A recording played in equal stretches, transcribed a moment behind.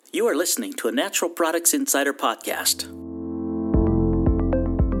You are listening to a Natural Products Insider podcast.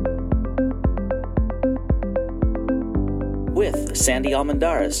 With Sandy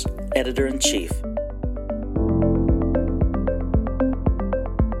Almendarez, Editor-in-Chief.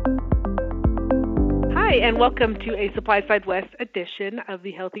 Hi, and welcome to a SupplySide West edition of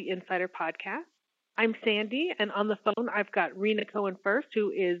the Healthy Insider podcast. I'm Sandy, and on the phone I've got Rena Cohen-First,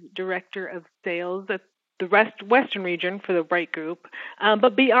 who is Director of Sales at the Western region for the Wright Group.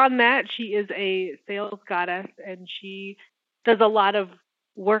 But beyond that, she is a sales goddess, and she does a lot of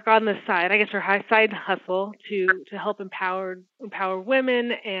work on the side, I guess her side hustle, to help empower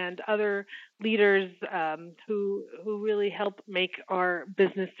women and other leaders who really help make our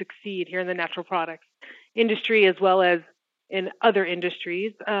business succeed here in the natural products industry as well as in other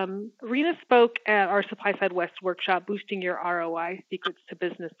industries. Rena spoke at our SupplySide West workshop, Boosting Your ROI, Secrets to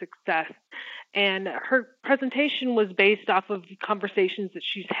Business Success. And her presentation was based off of conversations that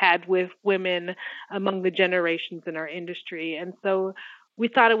she's had with women among the generations in our industry. And so we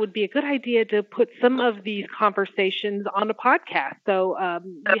thought it would be a good idea to put some of these conversations on a podcast. So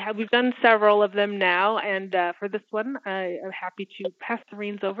we've done several of them now, and for this one, I am happy to pass the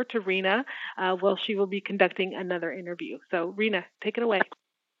reins over to Rena while she will be conducting another interview. So Rena, take it away.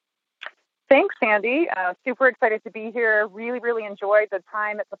 Thanks, Sandy. Super excited to be here. Really enjoyed the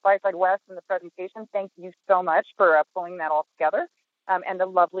time at SupplySide West and the presentation. Thank you so much for pulling that all together and the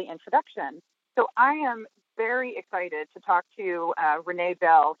lovely introduction. So I am very excited to talk to Renee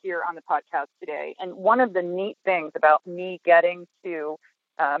Beall here on the podcast today. And one of the neat things about me getting to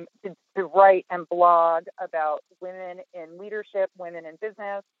write and blog about women in leadership, women in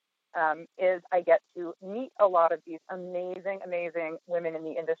business, is I get to meet a lot of these amazing women in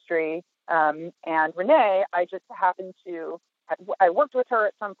the industry. And Renee, I just happen to, I worked with her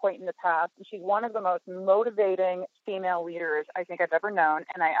at some point in the past, and she's one of the most motivating female leaders I think I've ever known,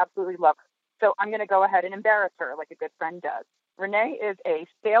 and I absolutely love her. So I'm going to go ahead and embarrass her like a good friend does. Renee is a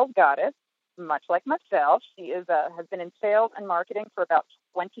sales goddess, much like myself. She has been in sales and marketing for about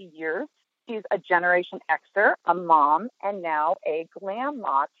 20 years. She's a Generation Xer, a mom, and now a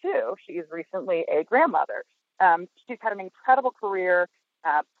grandma, too. She is recently a grandmother. She's had an incredible career,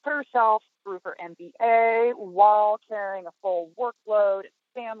 put herself through her MBA while carrying a full workload,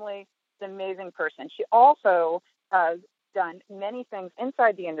 family. She's an amazing person. She also has done many things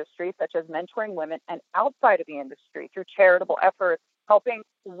inside the industry, such as mentoring women, and outside of the industry through charitable efforts, helping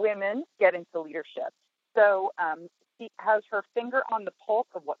women get into leadership. So she has her finger on the pulse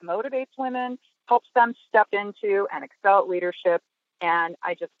of what motivates women, helps them step into and excel at leadership, and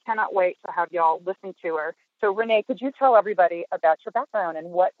I just cannot wait to have y'all listen to her. So Renee, could you tell everybody about your background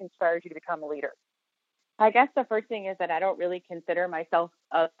and what inspired you to become a leader? I guess the first thing is that I don't really consider myself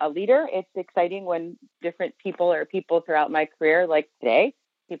a leader. It's exciting when different people throughout my career, like today,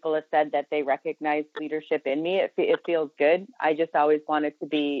 people have said that they recognize leadership in me. It feels good. I just always wanted to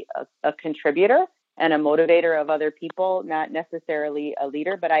be a contributor and a motivator of other people, not necessarily a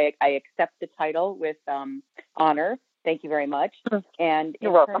leader, but I accept the title with honor. Thank you very much. And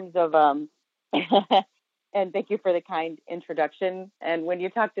in terms of and thank you for the kind introduction. And when you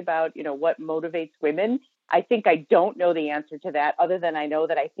talked about, what motivates women, I think I don't know the answer to that, other than I know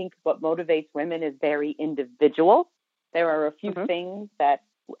that I think what motivates women is very individual. There are a few things that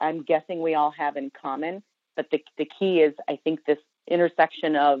I'm guessing we all have in common, but the key is, I think, this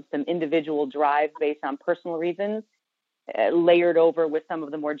intersection of some individual drive based on personal reasons, layered over with some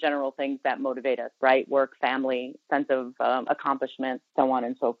of the more general things that motivate us, right? Work, family, sense of accomplishment, so on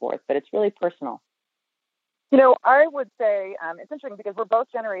and so forth. But it's really personal. I would say it's interesting because we're both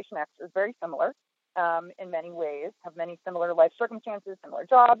Generation Xers, very similar in many ways, have many similar life circumstances, similar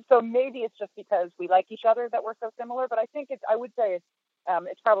jobs. So maybe it's just because we like each other that we're so similar. But I think I would say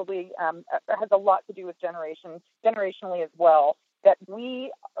it's probably has a lot to do with generationally as well, that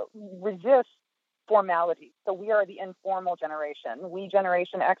we resist formality. So we are the informal generation. We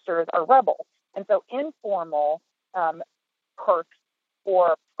Generation Xers are rebels. And so informal perks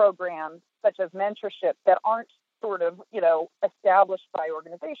or programs such as mentorship that aren't sort of, established by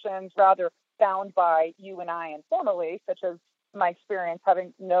organizations, rather found by you and I informally, such as my experience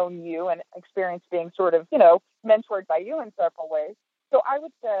having known you and experience being sort of, mentored by you in several ways. So I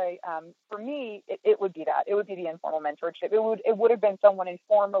would say, for me, it would be that. It would be the informal mentorship. It would have been someone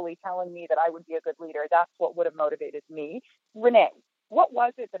informally telling me that I would be a good leader. That's what would have motivated me. Renee, what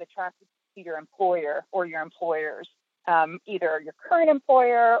was it that attracted you to your employer or your employers? Either your current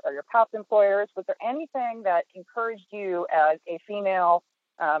employer or your past employers? Was there anything that encouraged you as a female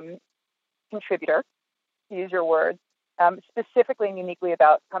contributor, to use your words, specifically and uniquely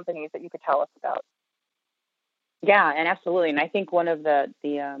about companies that you could tell us about? Yeah, and absolutely. And I think one of the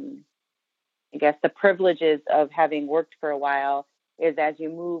I guess the privileges of having worked for a while is as you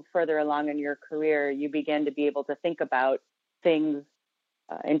move further along in your career, you begin to be able to think about things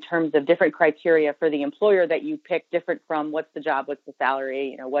in terms of different criteria for the employer that you pick, different from what's the job, what's the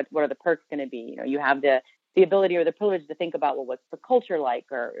salary, what are the perks going to be? You have the ability or the privilege to think about, well, what's the culture like,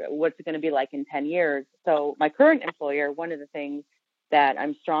 or what's it going to be like in 10 years? So my current employer, one of the things that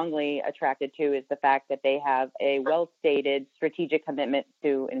I'm strongly attracted to is the fact that they have a well-stated strategic commitment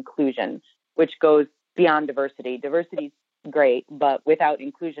to inclusion, which goes beyond diversity. Diversity is great, but without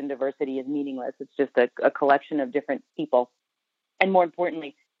inclusion, diversity is meaningless. It's just a collection of different people. And more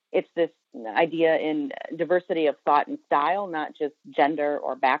importantly, it's this idea in diversity of thought and style, not just gender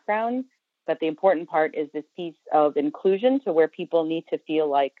or background. But the important part is this piece of inclusion to where people need to feel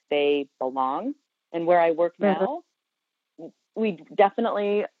like they belong. And where I work now, we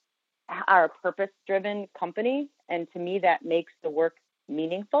definitely are a purpose-driven company. And to me, that makes the work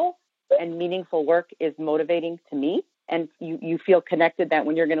meaningful. And meaningful work is motivating to me. And you feel connected that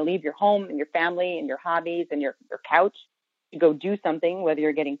when you're going to leave your home and your family and your hobbies and your couch to go do something, whether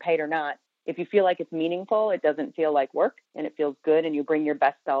you're getting paid or not, if you feel like it's meaningful, it doesn't feel like work and it feels good, and you bring your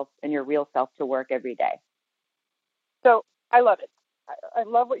best self and your real self to work every day. So I love it. I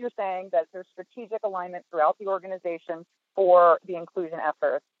love what you're saying, that there's strategic alignment throughout the organization for the inclusion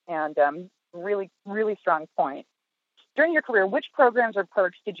efforts, and really, really strong point. During your career, which programs or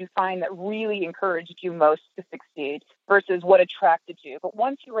perks did you find that really encouraged you most to succeed versus what attracted you? But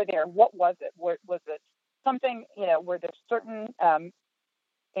once you were there, what was it? Was it something, were there certain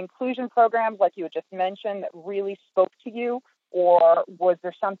inclusion programs like you had just mentioned that really spoke to you? Or was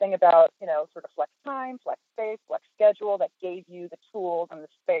there something about, sort of flex time, flex space, flex schedule that gave you the tools and the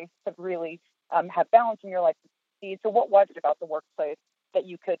space to really have balance in your life to succeed? So what was it about the workplace that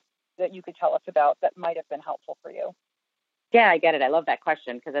you could tell us about that might have been helpful for you? Yeah, I get it. I love that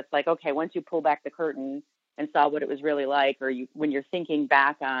question, because it's like, okay, once you pull back the curtain and saw what it was really like, or when you're thinking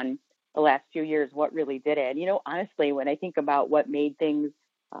back on the last few years, what really did it? Honestly, when I think about what made things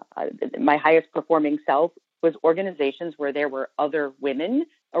my highest performing self was organizations where there were other women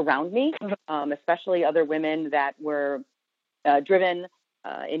around me, especially other women that were driven,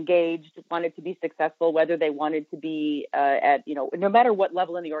 engaged, wanted to be successful, whether they wanted to be at, no matter what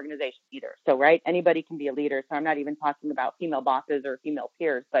level in the organization either. So, right, anybody can be a leader. So I'm not even talking about female bosses or female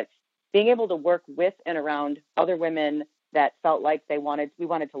peers, but being able to work with and around other women that felt like we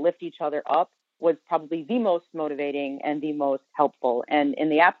wanted to lift each other up was probably the most motivating and the most helpful. And in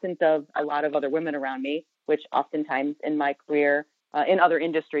the absence of a lot of other women around me, which oftentimes in my career, in other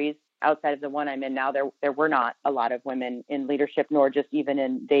industries outside of the one I'm in now, there were not a lot of women in leadership, nor just even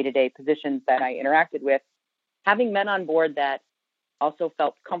in day-to-day positions that I interacted with. Having men on board that also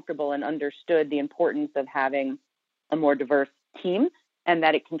felt comfortable and understood the importance of having a more diverse team, and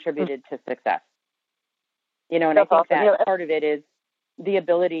that it contributed to success. And I think that part of it is the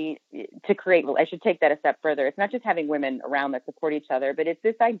ability to create, I should take that a step further. It's not just having women around that support each other, but it's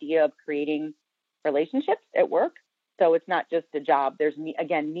this idea of creating relationships at work. So it's not just a job. There's,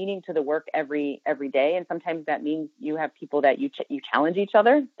 again, meaning to the work every day. And sometimes that means you have people that you challenge each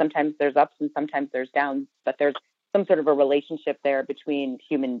other. Sometimes there's ups and sometimes there's downs, but there's some sort of a relationship there between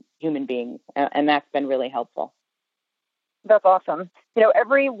human beings. And that's been really helpful. That's awesome.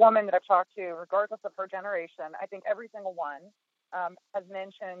 Every woman that I've talked to, regardless of her generation, I think every single one has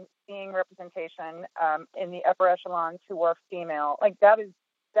mentioned seeing representation in the upper echelons who are female. Like that is,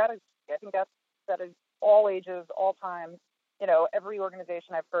 I think that is all ages, all time. Every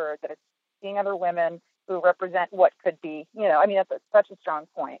organization I've heard that it's seeing other women who represent what could be. That's such a strong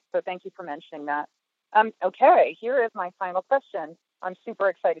point. So thank you for mentioning that. Okay, here is my final question. I'm super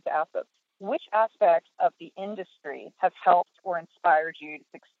excited to ask this. Which aspects of the industry have helped or inspired you to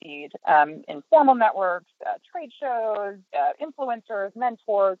succeed in formal networks, trade shows, influencers,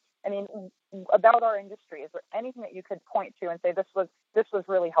 mentors? About our industry, is there anything that you could point to and say this was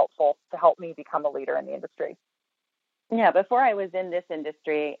really helpful to help me become a leader in the industry? Yeah, before I was in this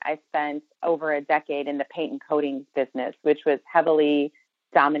industry, I spent over a decade in the paint and coatings business, which was heavily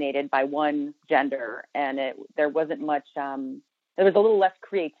dominated by one gender, and there wasn't much. There was a little less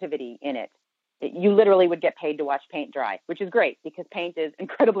creativity in it. You literally would get paid to watch paint dry, which is great because paint is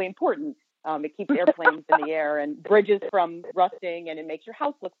incredibly important. It keeps airplanes in the air and bridges from rusting, and it makes your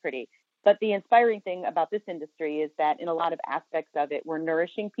house look pretty. But the inspiring thing about this industry is that in a lot of aspects of it, we're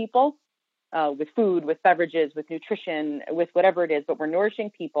nourishing people with food, with beverages, with nutrition, with whatever it is, but we're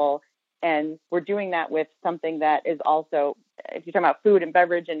nourishing people. And we're doing that with something that is also, if you're talking about food and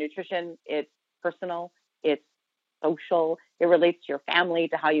beverage and nutrition, it's personal, it's social, it relates to your family,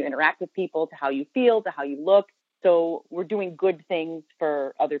 to how you interact with people, to how you feel, to how you look. So we're doing good things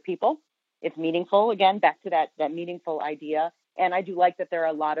for other people. It's meaningful, again, back to that meaningful idea. And I do like that there are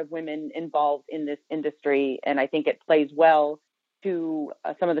a lot of women involved in this industry. And I think it plays well to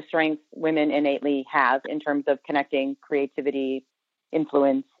some of the strengths women innately have in terms of connecting creativity,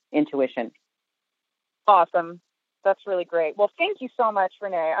 influence, intuition. Awesome. That's really great. Well, thank you so much,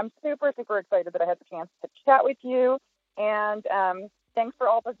 Renee. I'm super, super excited that I had the chance to chat with you. And thanks for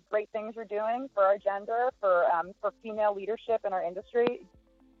all the great things you're doing for our gender, for female leadership in our industry.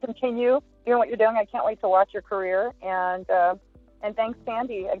 Continue doing what you're doing. I can't wait to watch your career. And thanks,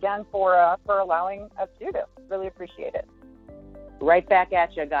 Sandy, again for allowing us to do this. Really appreciate it. Right back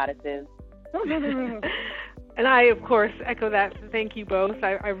at you, goddesses. And I, of course, echo that. Thank you both.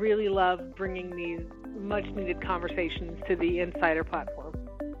 I really love bringing these much-needed conversations to the Insider platform.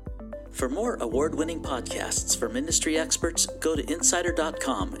 For more award-winning podcasts from industry experts, go to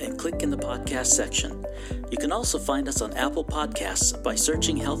insider.com and click in the podcast section. You can also find us on Apple Podcasts by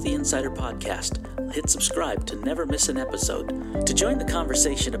searching Healthy Insider Podcast. Hit subscribe to never miss an episode. To join the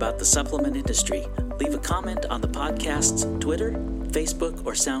conversation about the supplement industry, leave a comment on the podcast's Twitter, Facebook,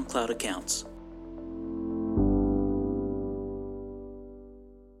 or SoundCloud accounts.